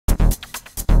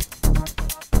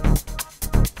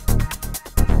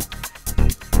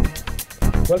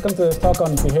Welcome to this talk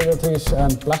on behavior trees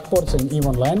and blackboards in EVE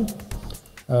Online.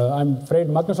 I'm Freyr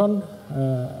Magnusson,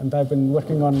 and I've been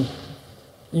working on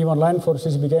EVE Online for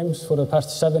CCP Games for the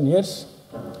past 7 years.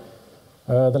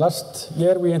 The last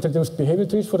year we introduced behavior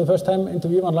trees for the first time into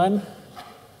EVE Online,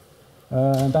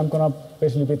 and I'm going to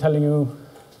basically be telling you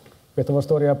a bit of a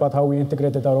story about how we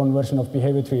integrated our own version of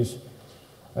behavior trees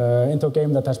into a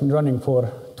game that has been running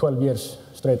for 12 years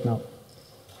straight now.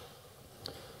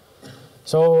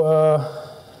 So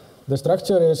the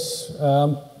structure is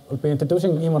we'll be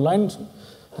introducing EVE Online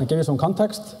and give you some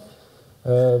context,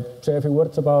 say a few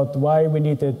words about why we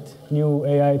needed new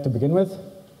AI to begin with.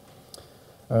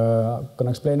 I'm going to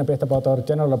explain a bit about our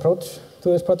general approach to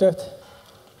this project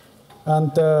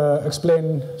and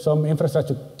explain some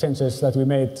infrastructure changes that we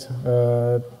made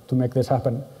to make this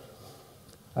happen.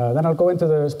 Then I'll go into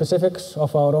the specifics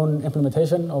of our own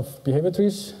implementation of behavior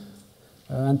trees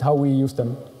and how we use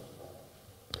them.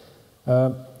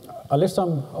 I'll list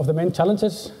some of the main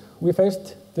challenges we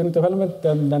faced during development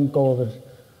and then go over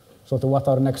sort of what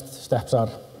our next steps are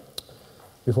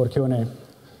before Q&A.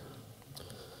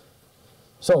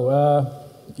 So,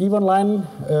 EVE Online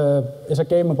is a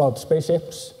game about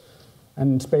spaceships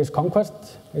and space conquest.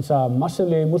 It's a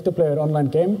massively multiplayer online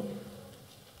game.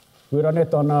 We run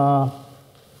it on a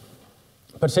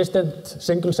persistent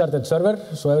single-threaded server,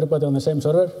 so everybody on the same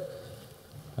server.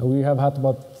 We have had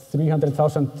about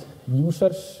 300,000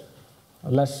 users,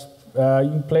 less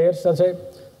players, I'd say.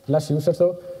 Less users,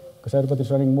 though, because everybody's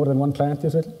running more than one client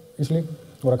usually,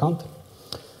 or account.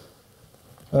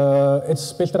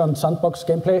 It's built around sandbox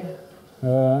gameplay,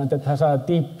 and it has a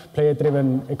deep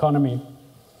player-driven economy.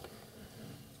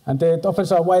 And it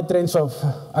offers a wide range of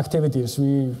activities.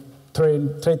 We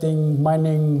trading,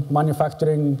 mining,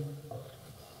 manufacturing,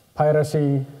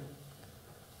 piracy,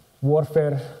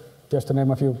 warfare, just to name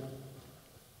a few.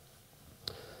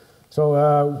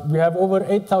 So we have over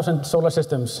 8,000 solar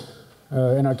systems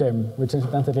in our game, which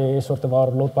incidentally is sort of our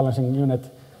load balancing unit.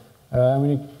 And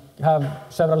we have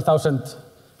several thousand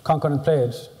concurrent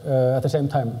players at the same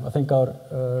time. I think our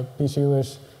PCU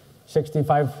is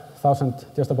 65,000,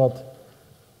 just about,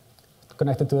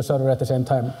 connected to the server at the same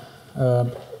time.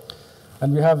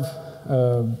 And we have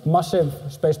massive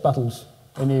space battles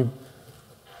in EVE.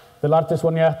 The largest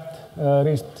one yet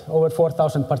reached over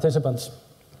 4,000 participants.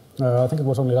 I think it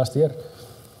was only last year.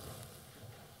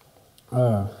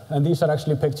 And these are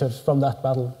actually pictures from that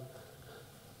battle.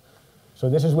 So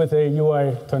this is with the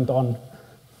UI turned on.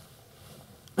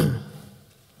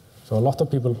 So a lot of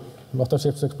people, a lot of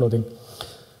ships exploding.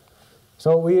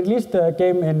 So we released the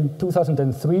game in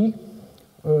 2003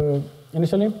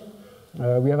 initially.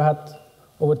 We have had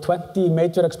over 20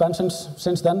 major expansions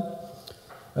since then.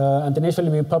 And initially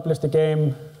we published the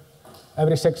game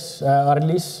every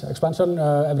release expansion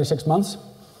every 6 months.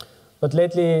 But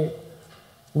lately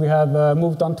we have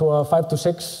moved on to a 5 to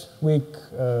 6 week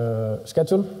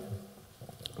schedule.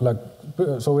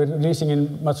 So we're releasing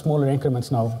in much smaller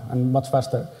increments now and much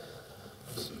faster.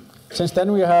 Since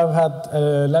then we have had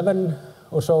 11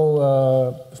 or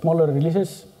so smaller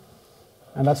releases,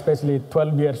 and that's basically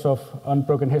 12 years of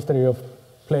unbroken history of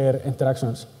player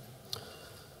interactions.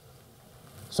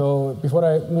 So before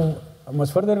I move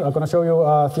much further, I'm going to show you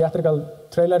a theatrical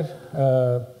trailer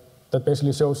that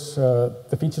basically shows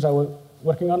the features I was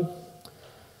working on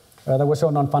that was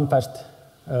shown on FanFest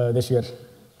this year.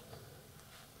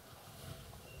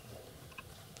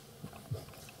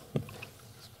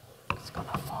 It's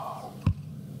gonna fall.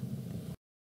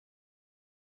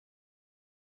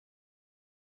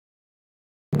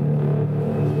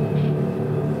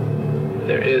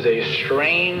 There is a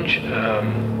strange, I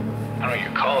don't know what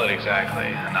you call it exactly,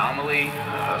 anomaly,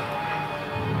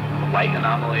 a light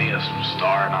anomaly, a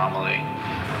star anomaly.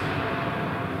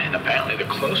 And apparently the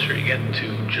closer you get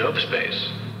to Jove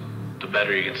space, the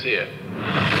better you can see it.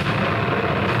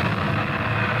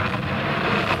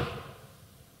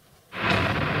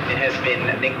 It has been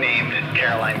nicknamed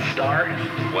Caroline's Star.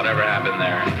 Whatever happened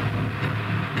there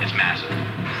is massive.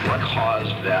 What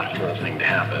caused that whole thing to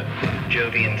happen?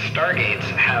 Jovian stargates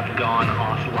have gone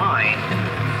offline.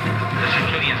 The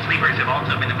circadian sleepers have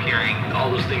also been appearing.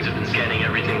 All those things have been scanning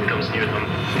everything that comes near them.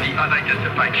 The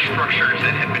unidentified structures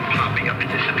that have been popping up and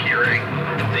disappearing.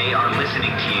 They are listening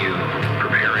to you.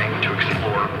 Preparing to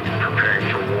explore, preparing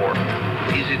for war.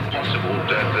 Is it possible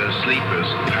that the sleepers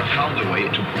have found a way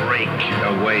to break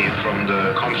away from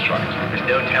the construct? There's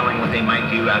no telling what they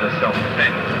might do out of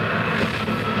self-defense.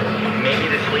 Maybe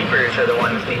the sleepers are the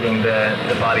ones needing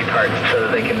the body parts so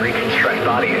that they can reconstruct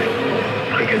bodies,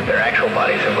 because their actual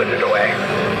bodies have withered away.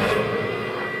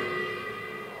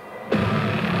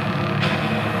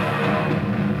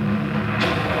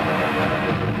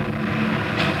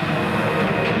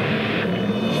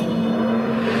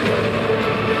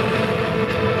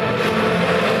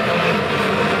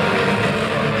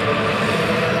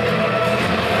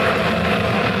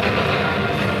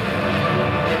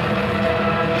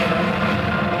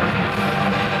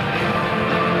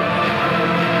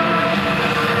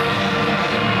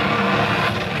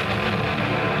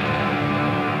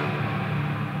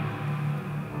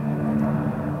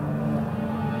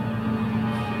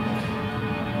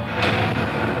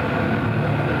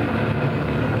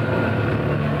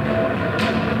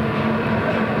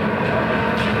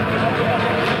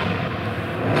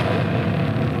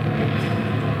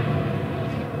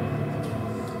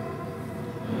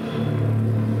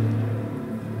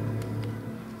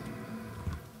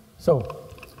 So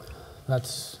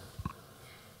that's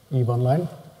EVE Online.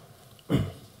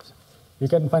 You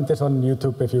can find this on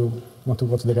YouTube if you want to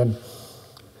watch it again.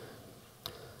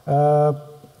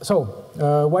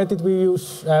 Why did we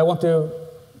want to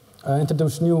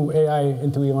introduce new AI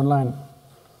into EVE Online?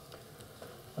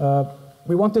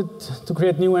 We wanted to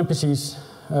create new NPCs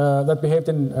that behaved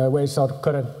in ways our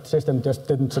current system just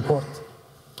didn't support.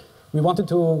 We wanted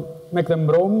to make them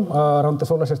roam around the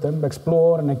solar system,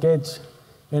 explore and engage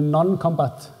in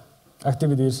non-combat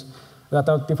activities that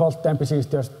our default NPCs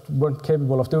just weren't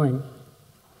capable of doing.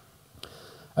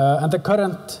 And the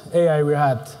current AI we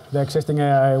had, the existing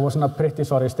AI, was in a pretty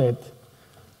sorry state.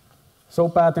 So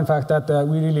bad, in fact, that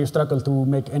we really struggled to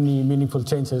make any meaningful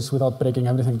changes without breaking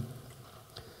everything.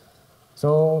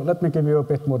 So let me give you a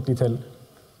bit more detail.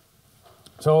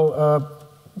 So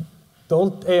the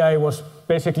old AI was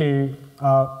basically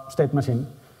a state machine,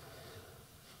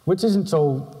 which isn't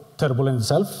so terrible in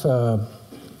itself,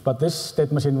 but this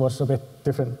state machine was a bit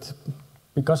different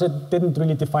because it didn't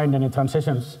really define any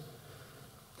transitions,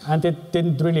 and it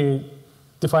didn't really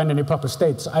define any proper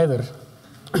states either.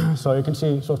 So you can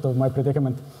see sort of my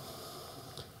predicament.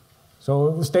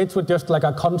 So states were just like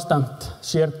a constant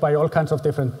shared by all kinds of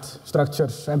different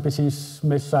structures, NPCs,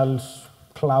 missiles,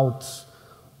 clouds,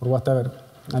 or whatever.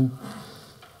 And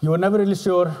you were never really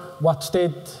sure what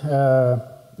state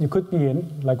you could be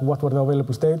in, like what were the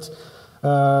available states.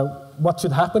 What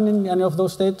should happen in any of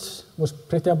those states was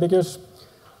pretty ambiguous,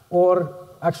 or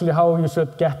actually how you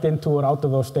should get into or out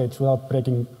of those states without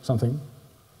breaking something.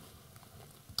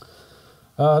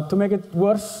 To make it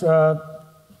worse,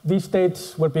 these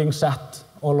states were being set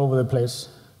all over the place.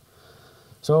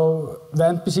 So the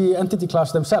NPC entity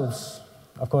class themselves,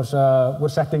 of course, were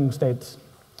setting states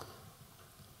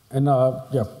in a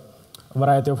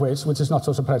variety of ways, which is not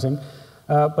so surprising.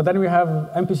 But then we have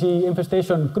NPC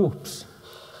infestation groups,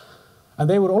 and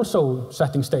they were also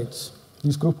setting states,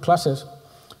 these group classes.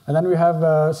 And then we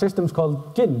have systems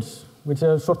called jinns, which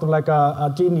are sort of like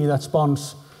a genie that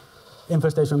spawns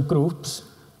infestation groups,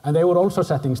 and they were also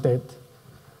setting state.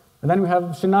 And then we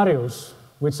have scenarios,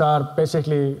 which are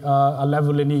basically a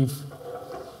level in EVE,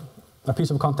 a piece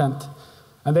of content,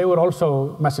 and they were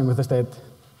also messing with the state.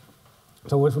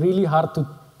 So it was really hard to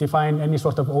define any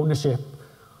sort of ownership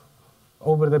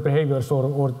over the behaviors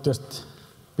or just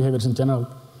behaviors in general.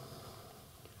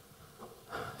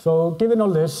 So given all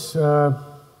this,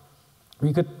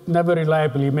 we could never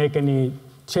reliably make any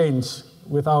change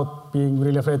without being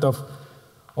really afraid of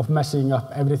messing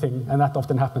up everything, and that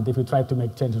often happened if we tried to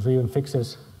make changes or even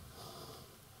fixes,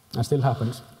 and still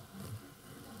happens.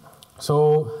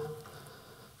 So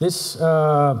this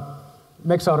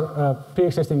makes our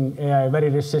pre-existing AI very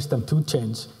resistant to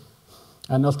change,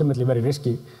 and ultimately very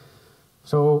risky.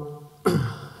 So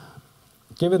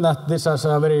given that this has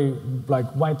a very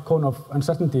wide cone of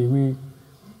uncertainty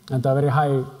and a very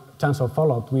high chance of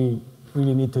fallout, we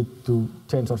really needed to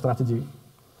change our strategy.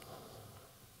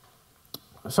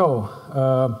 So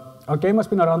our game has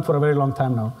been around for a very long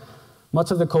time now.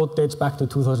 Much of the code dates back to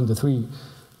 2003.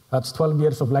 That's 12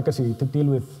 years of legacy to deal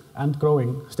with and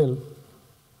growing still.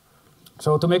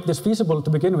 So to make this feasible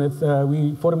to begin with,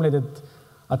 we formulated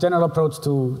a general approach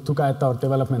to guide our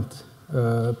development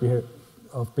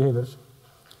of behaviors.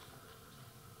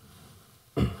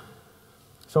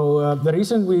 So the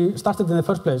reason we started in the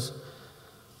first place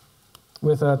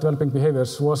with developing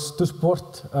behaviors was to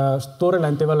support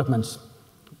storyline developments,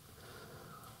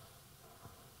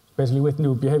 basically with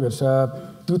new behaviors.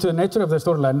 Due to the nature of the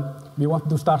storyline, we wanted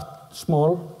to start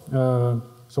small,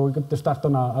 so we could start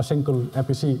on a single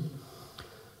NPC.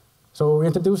 So we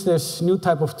introduced this new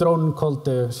type of drone called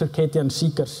the circadian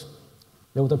seekers.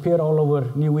 They would appear all over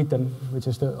New Eden, which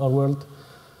is our world,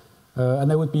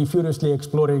 and they would be furiously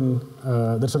exploring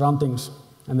their surroundings,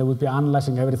 and they would be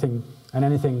analyzing everything and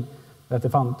anything that they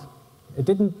found. It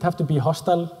didn't have to be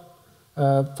hostile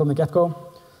from the get-go,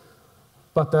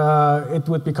 but it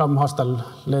would become hostile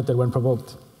later when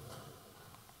provoked.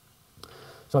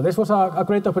 So this was a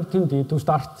great opportunity to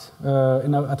start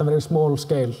at a very small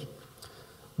scale.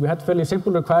 We had fairly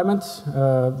simple requirements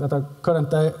that our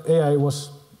current AI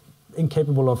was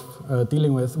incapable of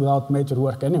dealing with without major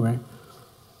work anyway.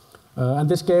 And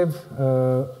this gave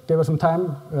us some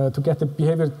time to get the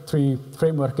behavior tree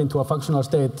framework into a functional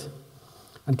state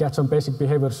and get some basic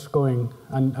behaviors going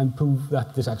and prove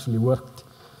that this actually worked.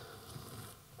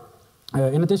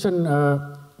 In addition,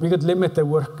 we could limit the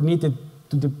work needed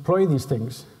to deploy these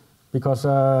things because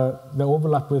the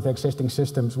overlap with existing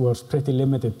systems was pretty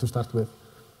limited to start with.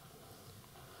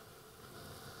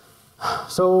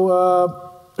 So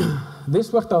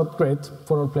this worked out great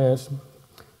for our players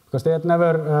because they had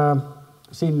never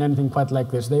seen anything quite like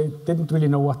this. They didn't really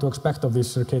know what to expect of these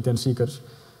circadian seekers.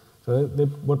 So they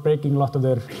were breaking a lot of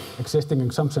their existing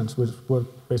assumptions, which were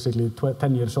basically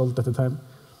 10 years old at the time.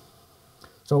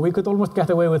 So we could almost get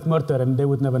away with murder, and they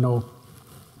would never know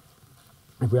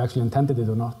if we actually intended it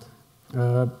or not.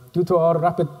 Due to our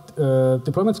rapid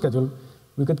deployment schedule,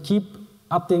 we could keep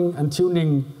adding and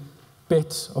tuning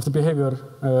bits of the behavior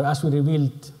as we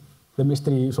revealed the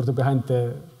mystery sort of behind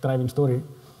the driving story.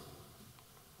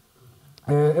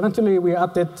 Eventually, we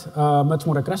added a much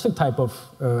more aggressive type of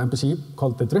NPC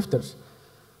called the drifters.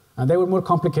 And they were more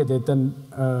complicated and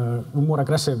more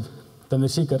aggressive than the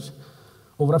seekers.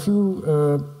 Over a few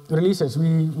releases,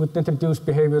 we would introduce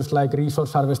behaviors like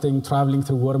resource harvesting, traveling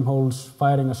through wormholes,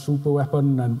 firing a super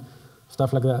weapon, and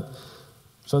stuff like that.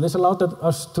 So this allowed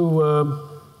us to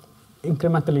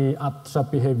incrementally add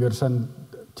sub-behaviors and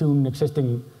tune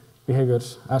existing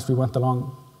behaviors as we went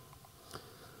along.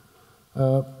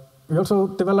 We also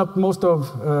developed most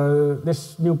of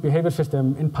this new behavior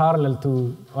system in parallel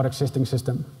to our existing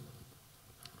system.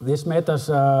 This made us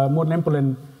more nimble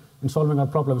in solving our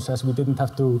problems, as we didn't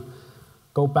have to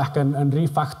go back and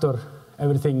refactor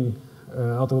everything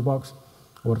out of the box,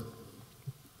 or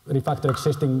refactor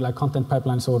existing like content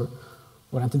pipelines or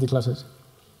entity classes.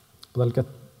 But I'll get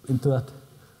into that a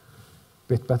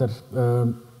bit better.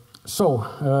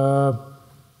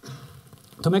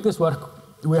 To make this work,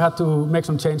 we had to make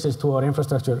some changes to our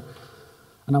infrastructure.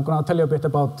 And I'm going to tell you a bit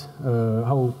about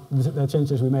how the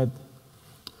changes we made.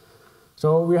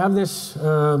 So we have this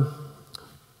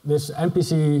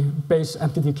NPC base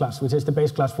entity class, which is the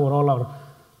base class for all our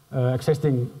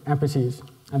existing NPCs.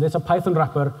 And it's a Python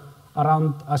wrapper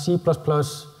around a C++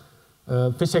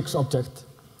 physics object.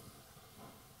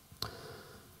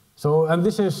 So, and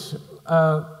this is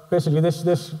basically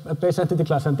this base entity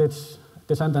class and its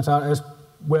descendants is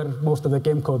where most of the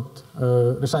game code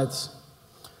resides.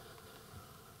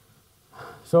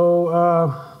 So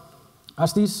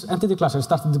as these entity classes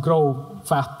started to grow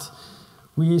fat,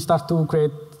 we start to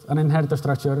create an inheritor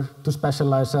structure to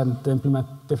specialize and implement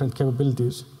different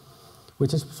capabilities,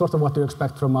 which is sort of what you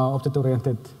expect from an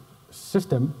object-oriented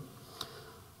system.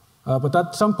 But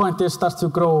at some point, this starts to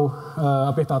grow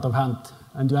a bit out of hand,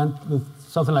 and you end with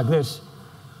something like this.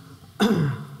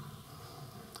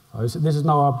 This is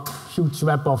now a huge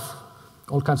web of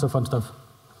all kinds of fun stuff.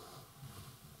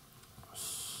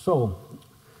 So,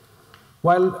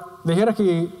 while the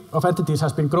hierarchy of entities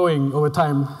has been growing over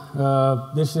time,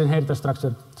 this inheritor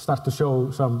structure starts to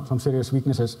show some serious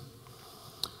weaknesses.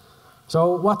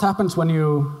 So what happens when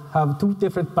you have two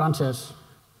different branches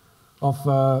of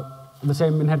the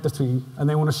same inheritor tree and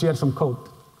they want to share some code?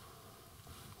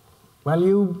 Well,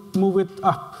 you move it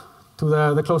up to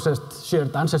the closest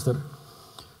shared ancestor,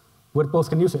 where both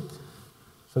can use it.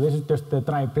 So this is just the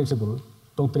drive principle.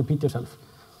 Don't repeat yourself.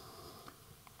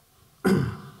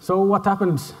 So what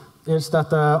happens is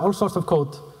that all sorts of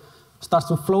code starts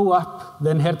to flow up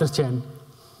the inheritance chain,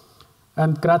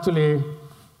 and gradually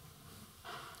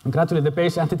the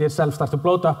base entity itself starts to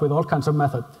bloat up with all kinds of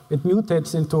methods. It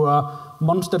mutates into a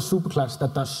monster superclass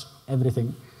that does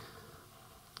everything.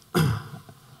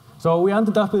 So we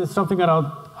ended up with something around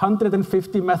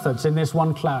 150 methods in this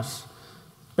one class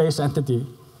base entity.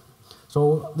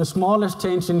 So the smallest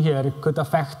change in here could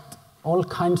affect all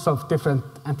kinds of different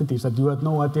entities that you had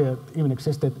no idea even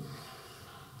existed.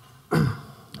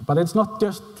 But it's not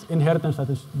just inheritance that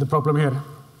is the problem here.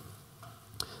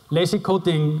 Lazy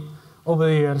coding over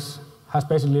the years has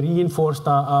basically reinforced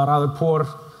a rather poor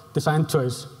design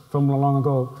choice from long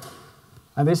ago.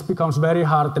 And this becomes very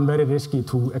hard and very risky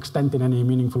to extend in any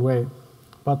meaningful way.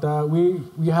 But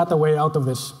we had a way out of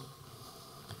this.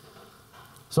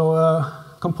 So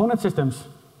component systems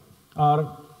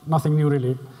are nothing new,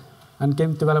 really. And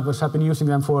game developers have been using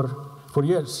them for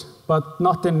years, but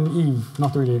not in Eve,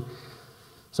 not really.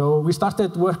 So we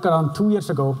started work around 2 years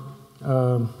ago,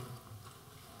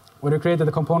 where we created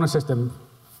a component system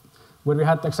where we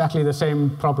had exactly the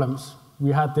same problems.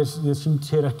 We had this huge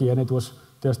hierarchy, and it was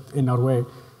just in our way.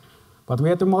 But we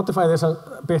had to modify this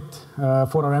a bit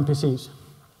for our NPCs.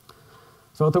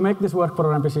 So to make this work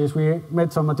for our NPCs, we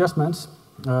made some adjustments,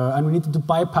 and we needed to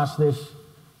bypass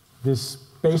this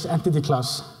base entity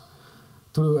class.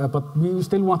 But we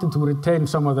still wanted to retain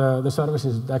some of the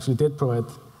services it actually did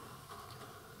provide.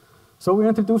 So we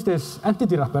introduced this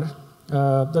entity wrapper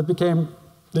that became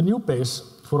the new base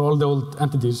for all the old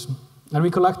entities. And we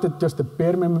collected just the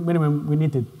bare minimum we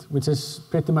needed, which is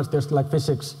pretty much just like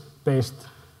physics-based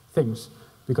things,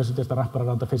 because it's just a wrapper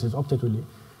around the physics object, really.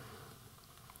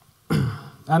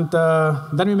 And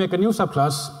then we make a new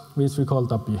subclass, which we called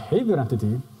a behavior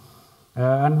entity.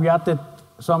 And we added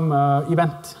some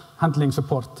event handling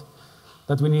support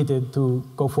that we needed to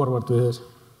go forward with this.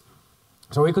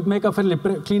 So we could make a fairly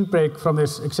clean break from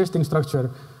this existing structure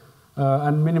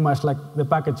and minimize like the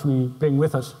baggage we bring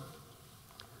with us.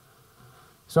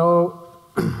 So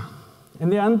in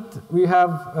the end, we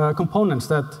have components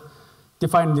that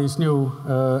define these new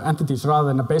entities rather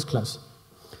than a base class.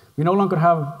 We no longer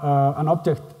have an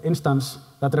object instance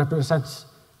that represents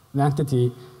the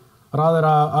entity, rather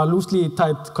a loosely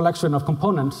tied collection of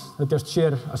components that just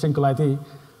share a single ID.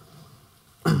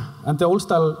 And the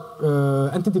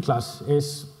old-style entity class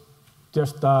is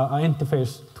just an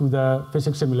interface to the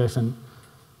physics simulation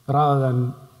rather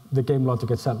than the game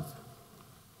logic itself.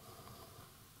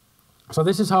 So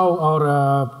this is how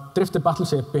our drifted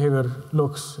battleship behavior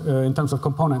looks in terms of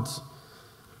components.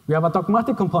 We have a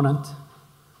dogmatic component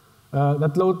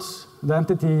that loads the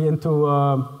entity into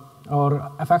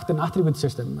our effect and attribute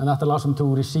system, and that allows them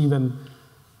to receive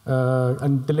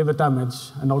and deliver damage,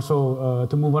 and also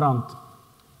to move around,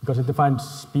 because it defines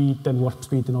speed and warp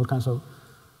speed and all kinds of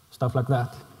stuff like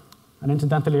that. And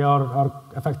incidentally, our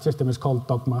effect system is called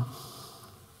Dogma.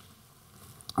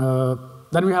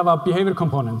 Then we have a behavior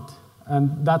component,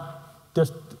 and that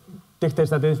just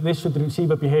dictates that this should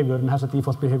receive a behavior and has a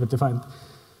default behavior defined.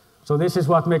 So this is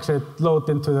what makes it load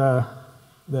into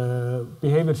the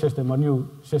behavior system or new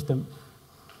system.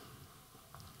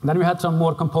 Then we had some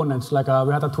more components, like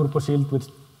we had a turbo shield, which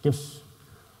gives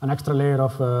an extra layer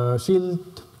of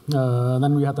shield.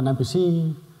 Then we had an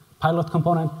NPC pilot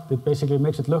component that basically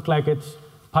makes it look like it's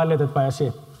piloted by a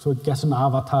ship. So it gets an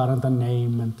avatar and a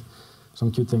name and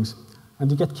some cute things. And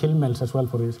you get kill mails as well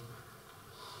for this.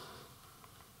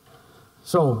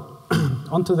 So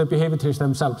onto the behavior trees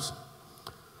themselves.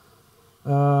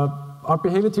 Our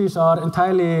behavior trees are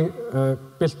entirely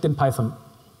built in Python.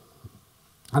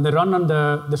 And they run on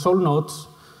the Sol nodes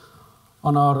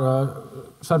on our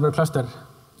server cluster.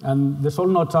 And the Sol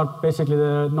nodes are basically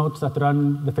the nodes that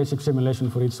run the physics simulation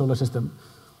for each solar system.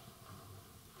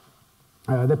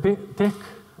 They tick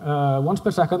once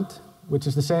per second, which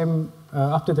is the same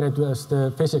update rate as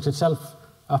the physics itself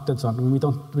updates on. I mean, we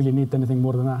don't really need anything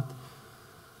more than that.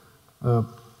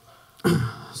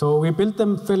 So we built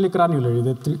them fairly granularly,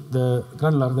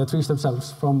 the trees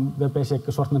themselves, from the basic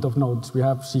assortment of nodes. We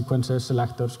have sequences,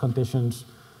 selectors, conditions,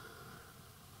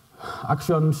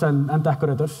 actions, and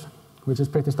decorators, which is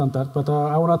pretty standard. But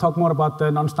I want to talk more about the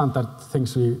non-standard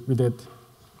things we did.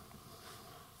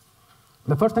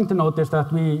 The first thing to note is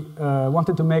that we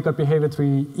wanted to make our behavior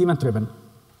tree event-driven.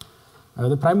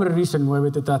 The primary reason why we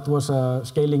did that was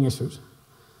scaling issues.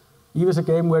 Eve is a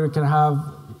game where we can have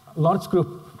large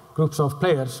groups of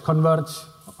players converge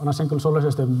on a single solar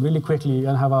system really quickly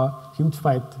and have a huge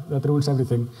fight that ruins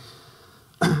everything.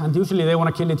 And usually they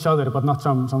want to kill each other, but not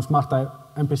some smart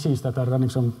NPCs that are running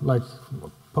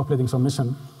populating some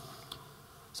mission.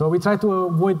 So we try to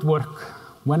avoid work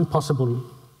when possible,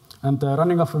 and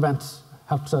running of events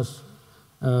helps us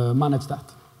manage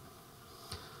that.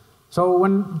 So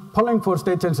when polling for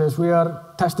state changes, we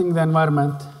are testing the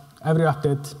environment every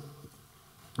update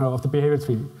of the behavior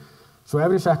tree. So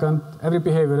every second, every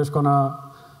behavior is going to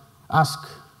ask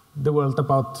the world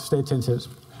about state changes.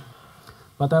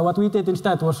 But what we did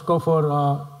instead was go for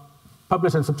a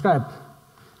publish and subscribe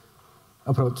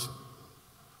approach.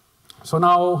 So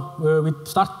now we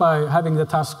start by having the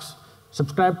tasks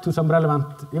subscribe to some relevant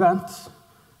events,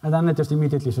 and then they just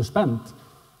immediately suspend.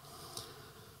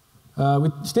 We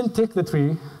still tick the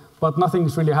tree, but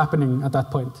nothing's really happening at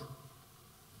that point.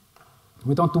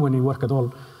 We don't do any work at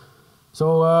all.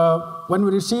 So when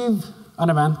we receive an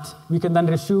event, we can then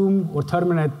resume or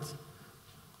terminate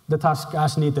the task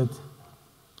as needed.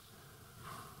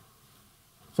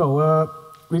 So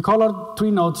we call our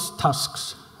tree nodes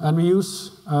tasks, and we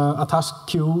use a task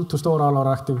queue to store all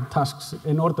our active tasks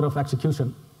in order of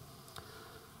execution.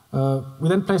 We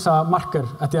then place a marker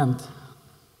at the end.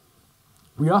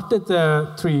 We update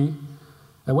the tree.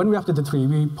 When we update the tree,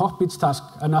 we pop each task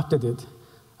and update it.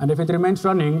 And if it remains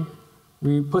running,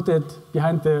 we put it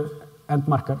behind the end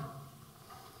marker.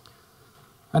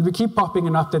 And we keep popping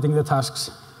and updating the tasks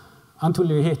until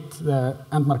we hit the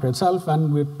end marker itself,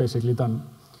 and we're basically done.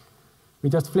 We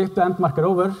just flip the end marker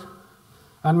over,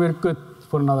 and we're good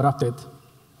for another update.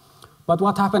 But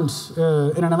what happens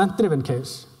in an event-driven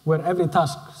case, where every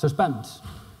task suspends?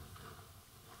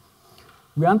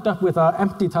 We end up with an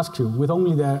empty task queue with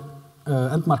only the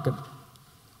end marker.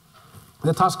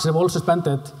 The tasks have all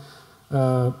suspended,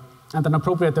 and an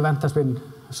appropriate event has been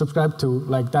subscribed to,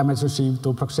 like damage received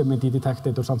or proximity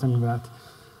detected or something like that.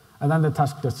 And then the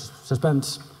task just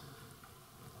suspends.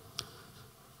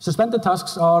 Suspended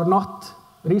tasks are not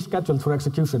rescheduled for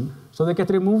execution, so they get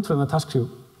removed from the task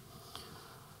queue.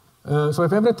 So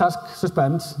if every task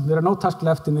suspends, there are no tasks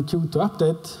left in the queue to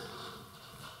update.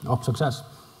 Op success.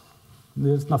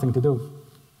 There's nothing to do.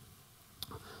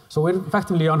 So we're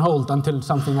effectively on hold until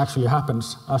something actually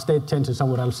happens. Our state changes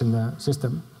somewhere else in the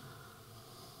system.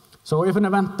 So if an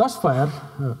event does fire,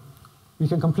 we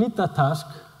can complete that task,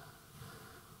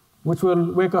 which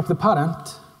will wake up the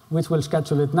parent, which will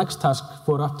schedule its next task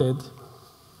for update.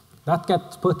 That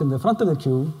gets put in the front of the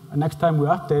queue, and next time we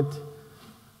update,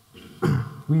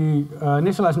 we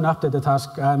initialize and update the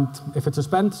task, and if it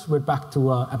suspends, we're back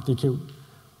to an empty queue.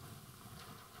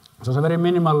 So it's a very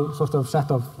minimal sort of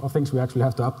set of things we actually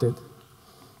have to update.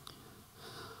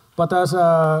 But as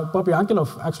Bobby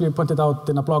Angelov actually pointed out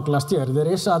in a blog last year, there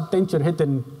is a danger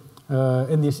hidden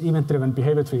in these event-driven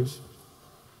behavior trees.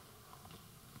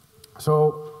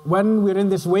 So when we're in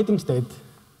this waiting state,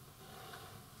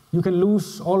 you can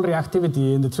lose all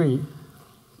reactivity in the tree.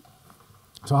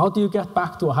 So how do you get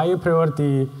back to a higher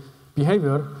priority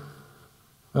behavior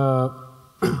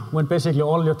when basically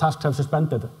all your tasks have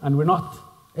suspended and we're not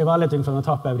evaluating from the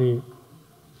top every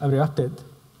update?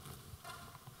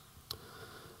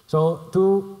 So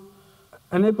to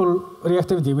enable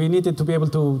reactivity, we needed to be able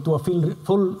to do a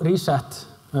full reset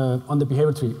on the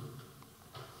behavior tree.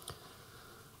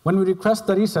 When we request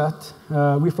the reset,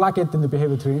 we flag it in the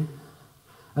behavior tree.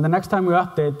 And the next time we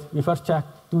update, we first check,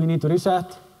 do we need to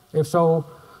reset? If so,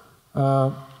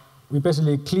 we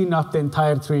basically clean up the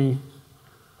entire tree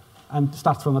and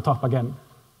start from the top again.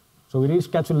 So we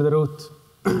reschedule the route,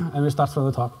 and we start from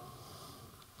the top.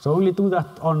 So only do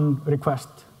that on request.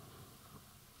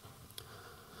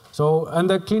 So, and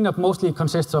the cleanup mostly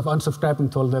consists of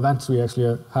unsubscribing to all the events we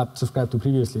actually had subscribed to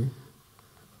previously.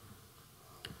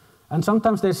 And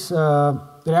sometimes this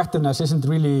reactiveness isn't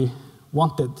really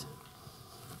wanted.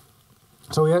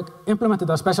 So we implemented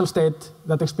a special state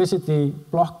that explicitly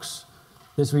blocks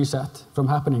this reset from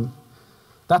happening.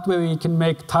 That way we can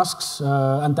make tasks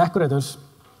and decorators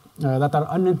that are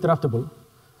uninterruptible.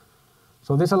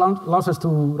 So this allows us to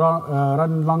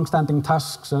run long-standing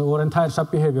tasks or entire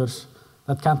sub-behaviors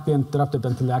that can't be interrupted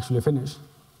until they actually finish.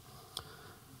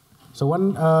 So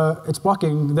when it's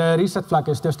blocking, the reset flag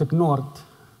is just ignored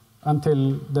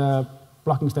until the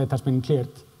blocking state has been cleared.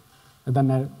 And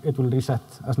then it will reset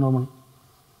as normal.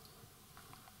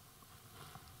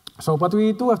 So, but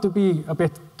we do have to be a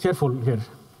bit careful here.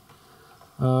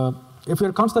 If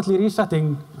we're constantly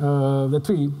resetting the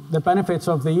tree, the benefits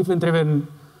of the event-driven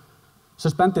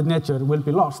suspended nature will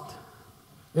be lost.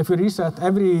 If we reset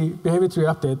every behavior tree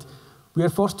update, we are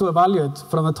forced to evaluate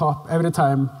from the top every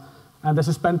time, and the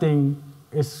suspending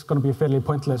is going to be fairly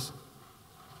pointless.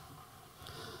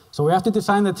 So we have to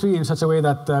design the tree in such a way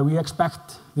that we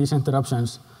expect these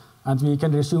interruptions, and we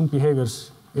can resume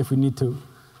behaviors if we need to.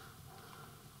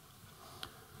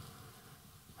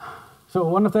 So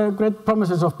one of the great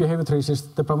promises of behavior trees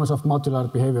is the promise of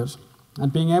modular behaviors,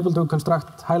 and being able to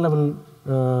construct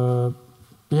high-level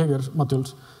behaviors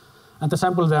modules and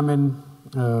assemble them in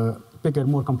bigger,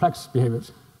 more complex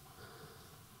behaviors.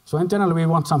 So in general, we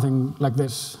want something like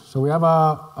this. So we have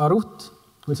a root,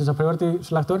 which is a priority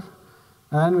selector,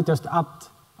 and then we just add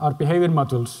our behavior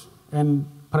modules in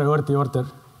priority order.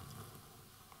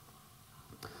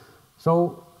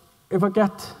 So if I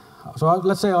get, so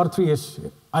let's say our tree is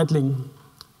idling,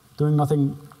 doing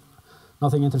nothing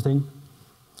interesting,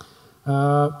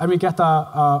 and we get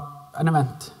an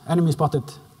event, enemy spotted.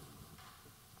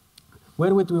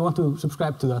 Where would we want to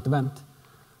subscribe to that event?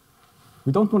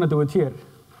 We don't want to do it here,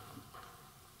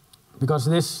 because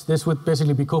this would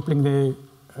basically be coupling the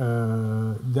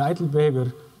idle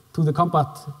behavior to the combat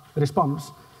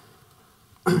response.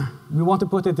 We want to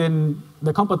put it in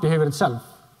the combat behavior itself,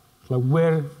 like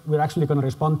where we're actually going to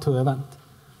respond to the event.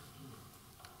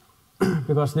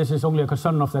 Because this is only a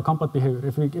concern of the combat behavior.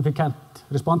 If we can't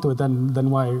respond to it,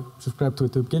 then why subscribe to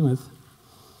it to begin with?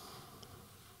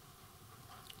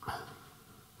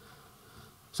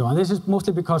 So, and this is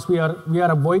mostly because we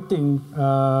are avoiding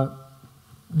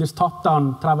this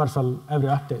top-down traversal every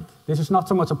update. This is not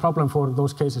so much a problem for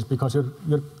those cases because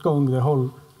you're going the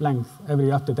whole length every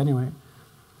update anyway.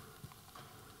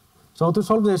 So to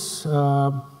solve this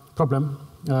problem,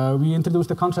 we introduced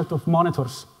the concept of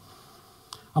monitors.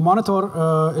 A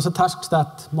monitor is a task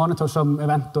that monitors some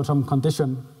event or some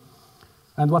condition.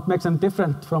 And what makes them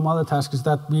different from other tasks is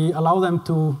that we allow them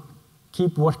to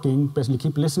keep working, basically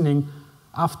keep listening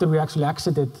after we actually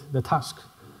exited the task.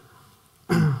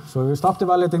 So we stopped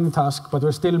evaluating the task, but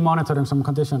we're still monitoring some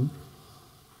condition.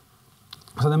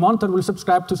 So the monitor will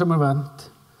subscribe to some event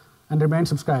and remain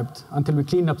subscribed until we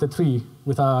clean up the tree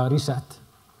with a reset.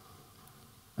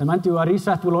 And mind you, a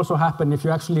reset will also happen if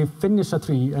you actually finish a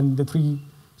tree and the tree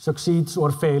succeeds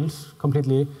or fails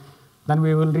completely, then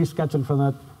we will reschedule from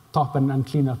the top and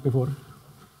clean up before.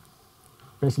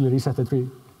 Basically reset the tree.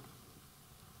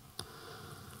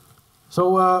 So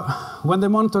when the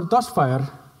monitor does fire,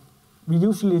 we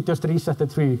usually just reset the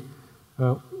tree,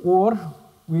 or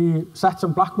we set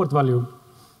some Blackboard value,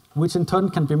 which in turn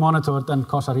can be monitored and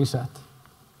cause a reset.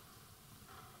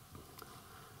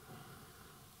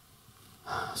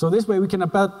 So this way we can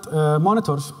embed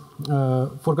monitors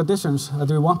for conditions that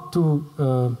we want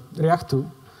to react to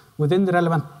within the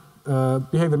relevant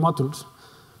behavior modules.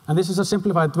 And this is a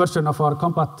simplified version of our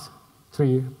combat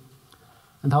tree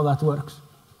and how that works.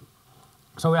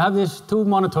 So we have these two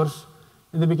monitors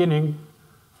in the beginning,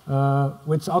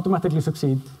 which automatically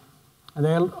succeed. And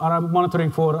they are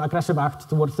monitoring for aggressive acts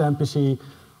towards the NPC,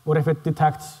 or if it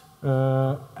detects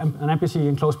an NPC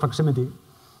in close proximity.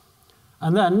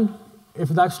 And then, if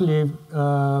it actually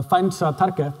finds a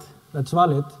target that's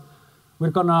valid,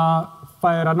 we're going to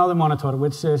fire another monitor,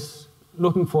 which is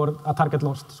looking for a target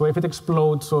lost. So if it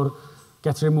explodes or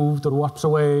gets removed or warps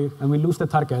away and we lose the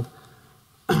target,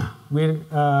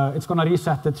 it's going to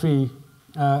reset the tree,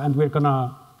 and we're going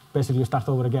to basically start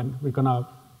over again. We're going to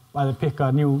either pick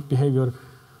a new behavior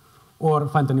or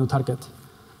find a new target.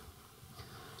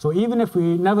 So even if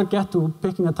we never get to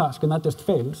picking a task and that just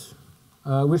fails,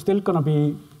 we're still going to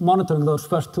be monitoring those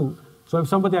first two. So if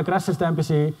somebody aggresses the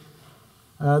NPC,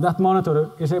 that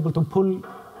monitor is able to pull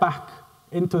back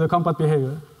into the combat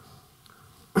behavior.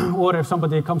 Or if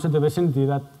somebody comes into the vicinity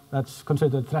that's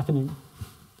considered threatening.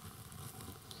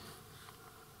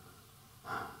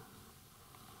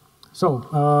 So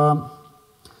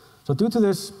due to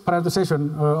this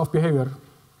prioritization of behavior,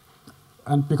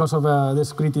 and because of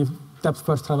this greedy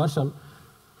depth-first traversal,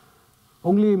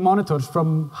 only monitors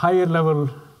from higher level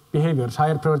behaviors,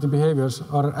 higher priority behaviors,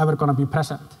 are ever going to be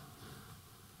present.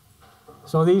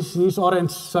 So these orange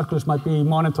circles might be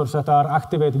monitors that are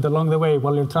activated along the way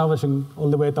while you're traversing all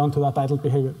the way down to that idle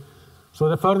behavior. So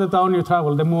the further down you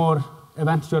travel, the more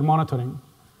events you're monitoring.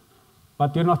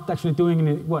 But you're not actually doing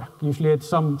any work. Usually it's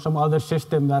some other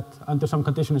system that, under some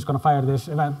condition, is going to fire this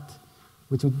event,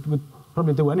 which we would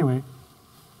probably do anyway.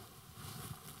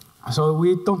 So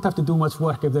we don't have to do much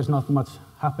work if there's not much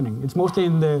happening. It's mostly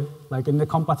in the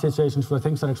combat situations where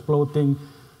things are exploding,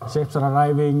 ships are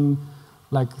arriving,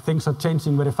 things are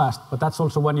changing very fast. But that's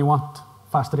also when you want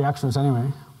fast reactions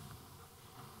anyway.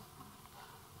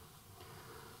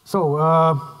 So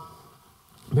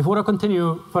before I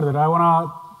continue further, I want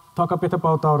to talk a bit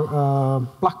about our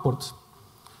Blackboards.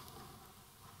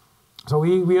 So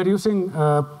we are using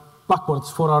Blackboards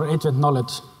for our agent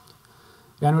knowledge.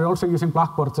 And we're also using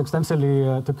Blackboards extensively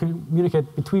to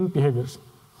communicate between behaviors.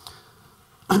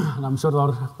 And I'm sure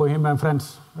our Bohemian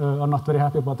friends are not very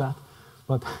happy about that,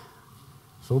 but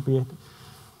so be it.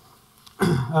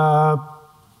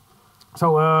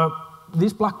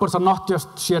 These Blackboards are not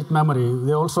just shared memory.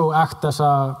 They also act as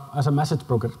a message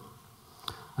broker.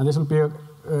 And this will be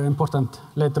important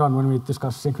later on when we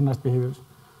discuss synchronized behaviors.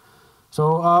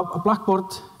 So a Blackboard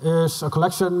is a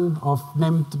collection of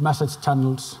named message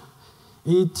channels.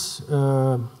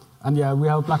 And yeah, we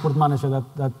have a Blackboard manager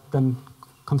that then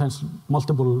contains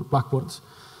multiple Blackboards.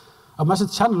 A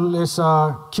message channel is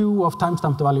a queue of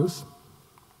timestamped values.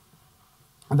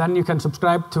 And then you can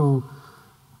subscribe to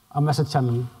a message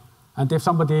channel. And if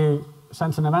somebody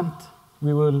sends an event,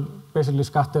 we will basically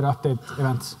scatter update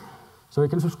events. So you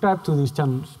can subscribe to these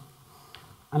channels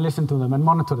and listen to them and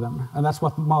monitor them. And that's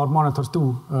what our monitors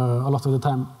do a lot of the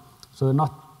time. So they're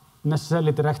not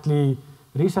necessarily directly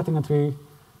resetting a tree,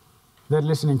 they're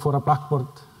listening for a Blackboard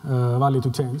value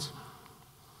to change.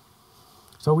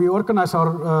 So we organize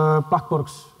our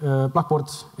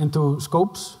Blackboards into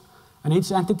scopes, and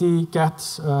each entity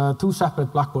gets two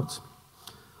separate Blackboards.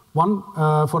 One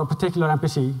for a particular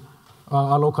NPC,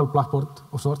 a local Blackboard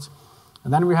of sorts,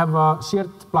 and then we have a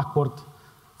shared Blackboard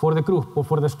for the group or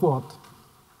for the squad.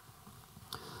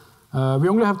 We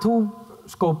only have two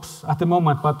scopes at the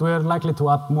moment, but we're likely to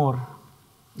add more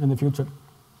in the future.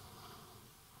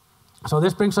 So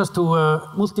this brings us to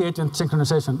multi-agent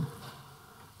synchronization.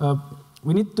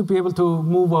 We need to be able to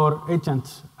move our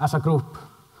agents as a group,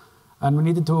 and we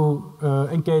needed to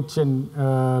engage in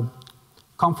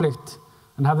conflict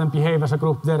and have them behave as a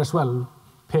group there as well,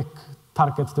 pick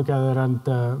targets together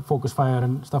and focus fire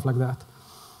and stuff like that.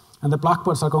 And the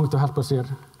Blackboards are going to help us here.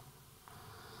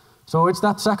 So it's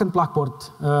that second Blackboard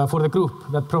for the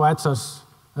group that provides us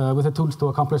with the tools to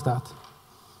accomplish that.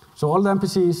 So all the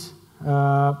NPCs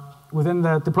within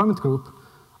the deployment group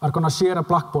are going to share a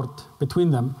Blackboard between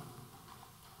them.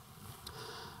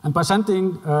 And by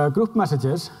sending group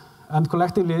messages and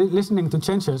collectively listening to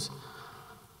changes,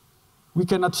 we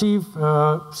can achieve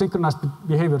synchronized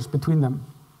behaviors between them.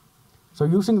 So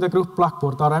using the group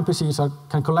Blackboard, our NPCs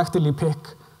can collectively pick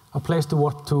a place to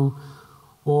warp to,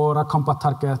 or a combat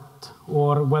target,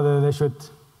 or whether they should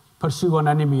pursue an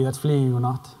enemy that's fleeing or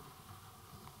not.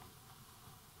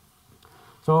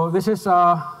 So this is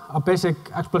a basic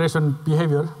exploration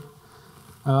behavior,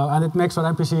 and it makes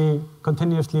our NPC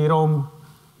continuously roam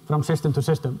from system to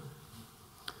system.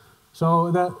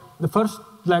 So the first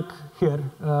leg here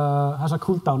has a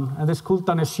cooldown, and this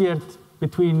cooldown is shared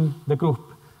between the group.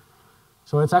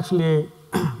 So it's actually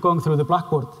going through the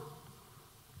Blackboard.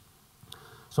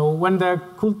 So when the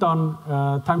cooldown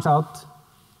times out,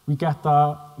 we get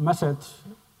a message,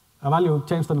 a value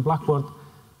changed on the Blackboard,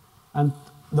 and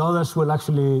the others will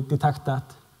actually detect that,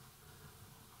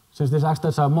 since this acts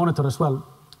as a monitor as well.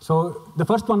 So the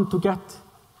first one to get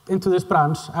into this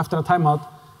branch after a timeout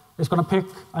is going to pick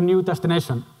a new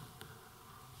destination.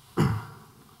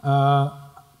 All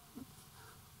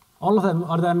of them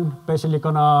are then basically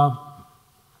going to,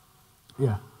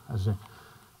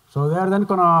 so they are then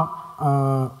going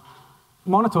to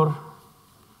monitor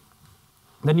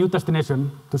the new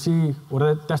destination to see, or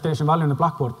the destination value in the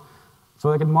Blackboard,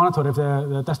 so they can monitor if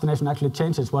the destination actually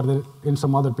changes while they're in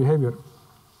some other behavior.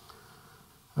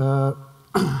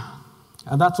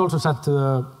 And that's also sent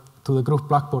to the group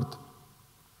Blackboard.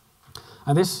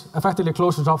 And this effectively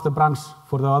closes off the branch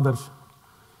for the others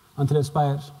until it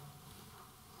expires.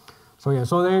 So yeah,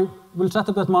 so they will set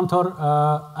up that monitor,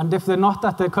 and if they're not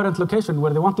at the current location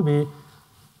where they want to be,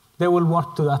 they will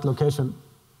warp to that location.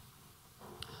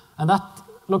 And that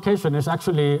location is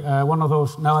actually one of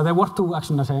those, now the warp to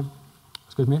action,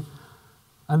 excuse me,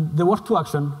 and the warp to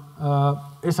action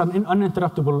is an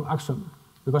uninterruptible action,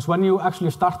 because when you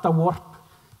actually start a warp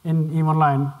in EVE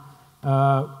Online,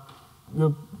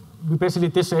 you basically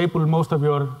disable most of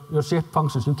your ship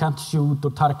functions. You can't shoot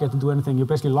or target or do anything. You're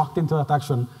basically locked into that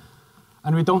action.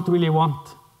 And we don't really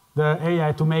want the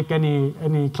AI to make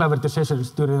any clever decisions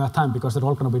during that time, because they're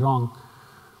all going to be wrong.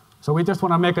 So we just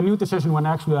want to make a new decision when they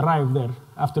actually arrive there,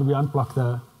 after we unblock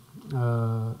the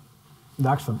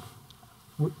action.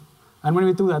 And when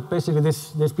we do that, basically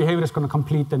this behavior is going to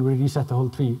complete, and we reset the whole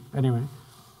tree anyway.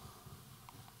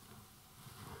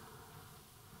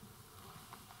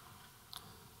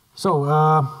 So,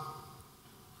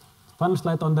 final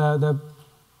slide on the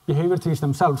behavior trees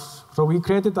themselves. So we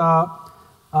created a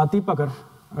debugger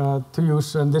to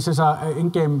use, and this is an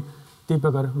in-game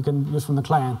debugger we can use from the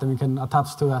client, and we can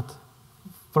attach to that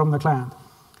from the client.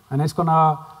 And it's going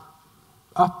to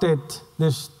update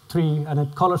this tree, and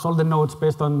it colors all the nodes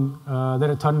based on the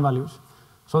return values.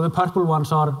 So the purple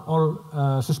ones are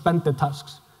all suspended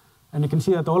tasks. And you can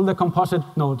see that all the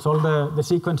composite nodes, all the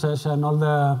sequences, and all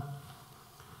the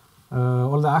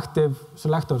active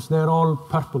selectors, they're all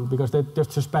purple, because they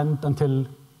just suspend until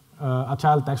a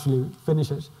child actually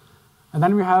finishes. And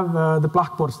then we have the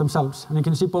Blackboards themselves. And you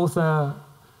can see both the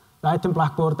item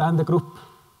Blackboard and the group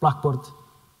Blackboard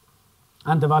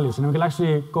and the values. And we can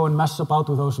actually go and mess about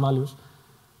with those values.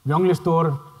 We only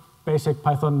store basic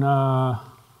Python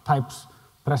types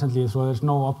presently, so there's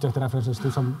no object references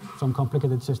to some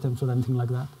complicated systems or anything like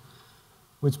that,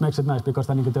 which makes it nice, because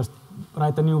then you can just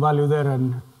write a new value there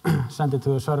and send it to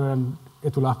the server, and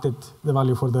it will update the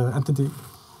value for the entity.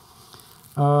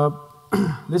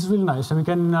 This is really nice, and we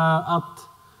can add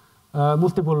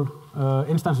multiple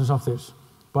instances of this.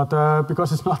 But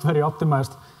because it's not very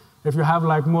optimized, if you have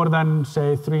like more than,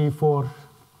 say, 3, 4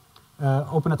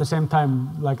 open at the same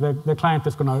time, like the client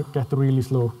is going to get really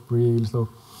slow, really slow.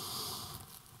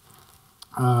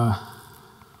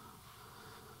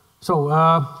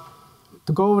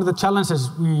 To go over the challenges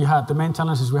we had, the main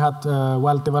challenges we had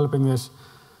while developing this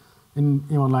in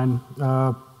EVE Online.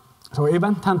 So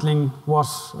event handling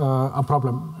was a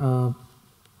problem.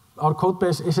 Our code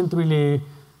base isn't really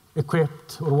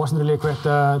equipped, or wasn't really equipped,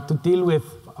 to deal with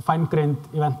fine-grained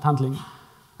event handling.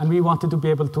 And we wanted to be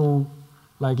able to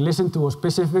listen to a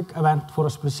specific event for a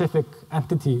specific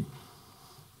entity,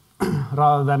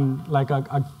 rather than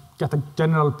get a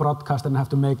general broadcast and have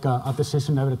to make a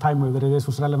decision every time whether this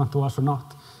was relevant to us or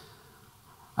not.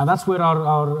 And that's where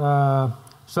our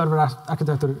server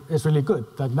architecture is really good.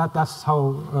 That's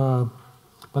how,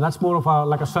 but that's more of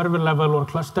a server level or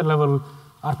cluster level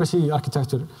RPC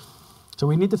architecture. So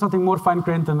we needed something more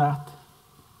fine-grained than that.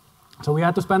 So we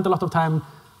had to spend a lot of time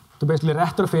to basically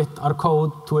retrofit our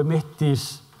code to emit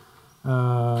these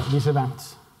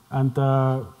events. And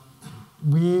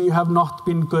we have not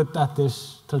been good at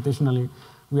this traditionally.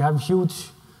 We have huge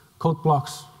code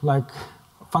blocks, like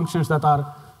functions that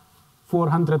are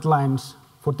 400 lines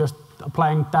for just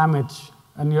applying damage,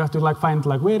 and you have to find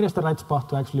where is the right spot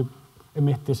to actually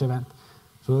emit this event.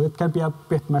 So it can be a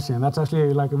bit messy, and that's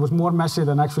actually like, it was more messy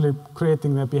than actually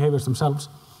creating the behaviors themselves.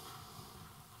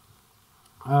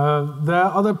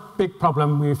 The other big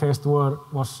problem we faced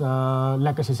was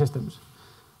legacy systems.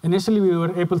 Initially, we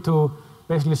were able to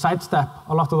basically sidestep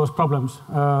a lot of those problems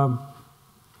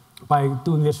by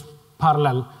doing this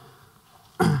parallel.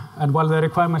 And while the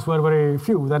requirements were very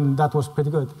few, then that was pretty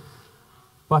good.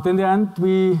 But in the end,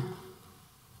 we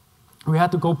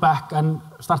had to go back and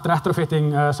start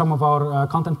retrofitting some of our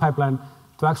content pipeline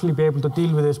to actually be able to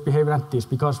deal with these behavior entities,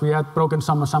 because we had broken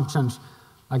some assumptions,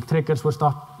 like triggers were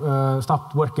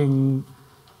stopped working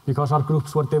because our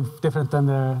groups were different than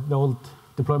the old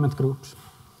deployment groups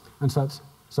and such.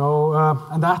 So,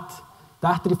 and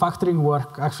that refactoring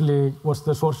work actually was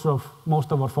the source of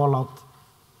most of our fallout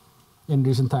in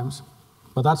recent times.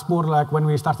 But that's more like when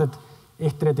we started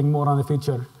iterating more on the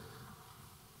feature.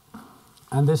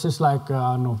 And this is like,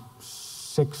 no,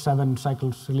 6, 7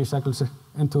 cycles, release cycles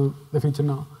into the feature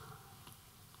now.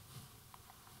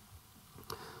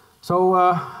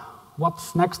 So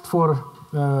what's next for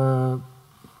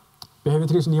behavior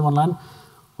trees in EVE Online?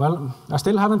 Well, I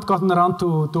still haven't gotten around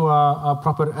to a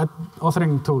proper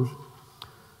authoring tool.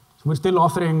 So we're still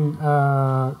authoring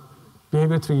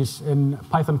behavior trees in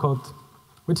Python code,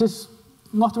 which is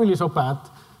not really so bad.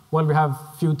 Well, we have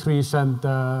few trees and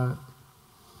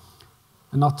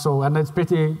not so, and it's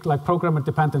pretty like programmer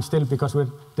dependent still, because we're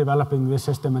developing this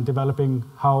system and developing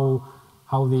how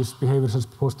these behaviors are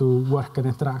supposed to work and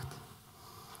interact.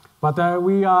 But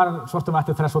we are sort of at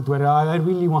the threshold where I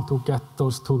really want to get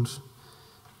those tools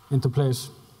into place.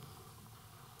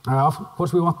 Of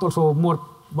course, we want also more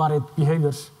varied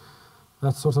behaviors.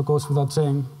 That sort of goes without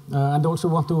saying. And also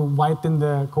want to widen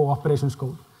the cooperation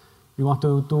scope. We want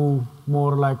to do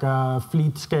more like a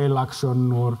fleet scale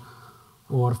action or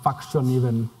faction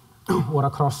even, or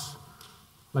across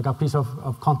like a piece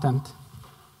of content,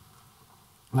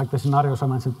 like the scenarios I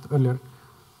mentioned earlier.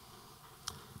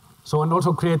 So, and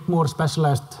also create more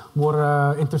specialized,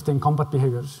 more interesting combat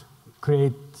behaviors.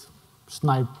 Create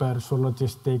snipers or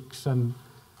logistics, and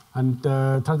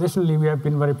traditionally we have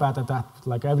been very bad at that.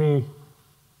 Like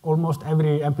almost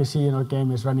every NPC in our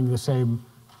game is running the same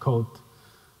code.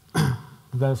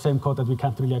 The same code that we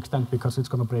can't really extend because it's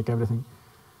going to break everything.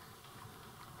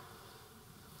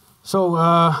 So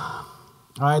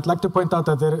I'd like to point out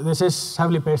that this is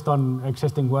heavily based on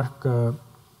existing work.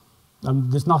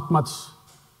 There's not much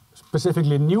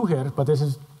specifically new here, but this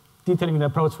is detailing the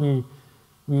approach we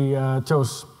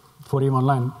chose for EVE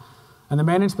Online. And the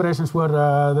main inspirations were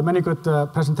the many good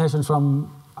presentations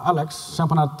from Alex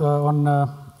Sampanat on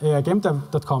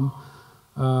AIGamedev.com.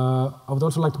 I would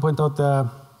also like to point out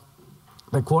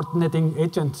the coordinating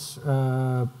agents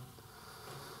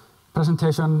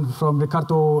presentation from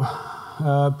Ricardo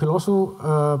Piloso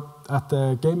at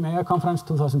the Game AI conference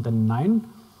 2009.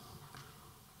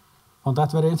 Found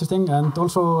that very interesting. And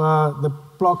also the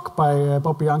blog by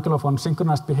Bobby Angelov on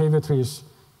synchronized behavior trees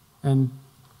in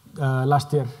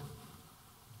last year.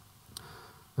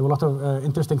 There were a lot of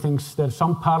interesting things. There's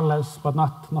some parallels, but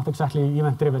not exactly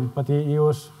event-driven. But he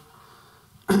was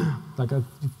like, it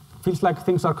feels like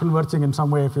things are converging in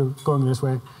some way if you're going this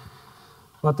way.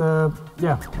 But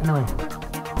yeah, anyway.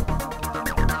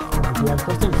 If you have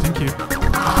questions. Thank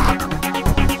you.